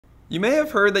You may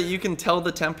have heard that you can tell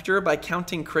the temperature by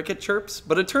counting cricket chirps,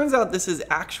 but it turns out this is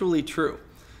actually true.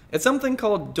 It's something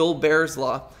called Dolbear's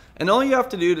law, and all you have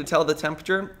to do to tell the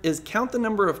temperature is count the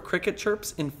number of cricket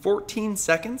chirps in 14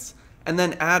 seconds and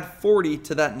then add 40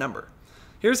 to that number.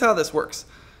 Here's how this works.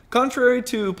 Contrary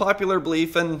to popular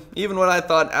belief, and even what I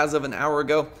thought as of an hour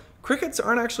ago, crickets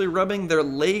aren't actually rubbing their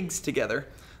legs together.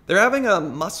 They're having a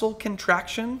muscle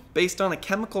contraction based on a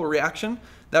chemical reaction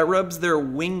that rubs their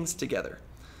wings together.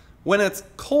 When it's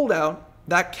cold out,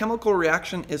 that chemical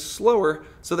reaction is slower,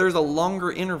 so there's a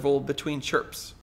longer interval between chirps.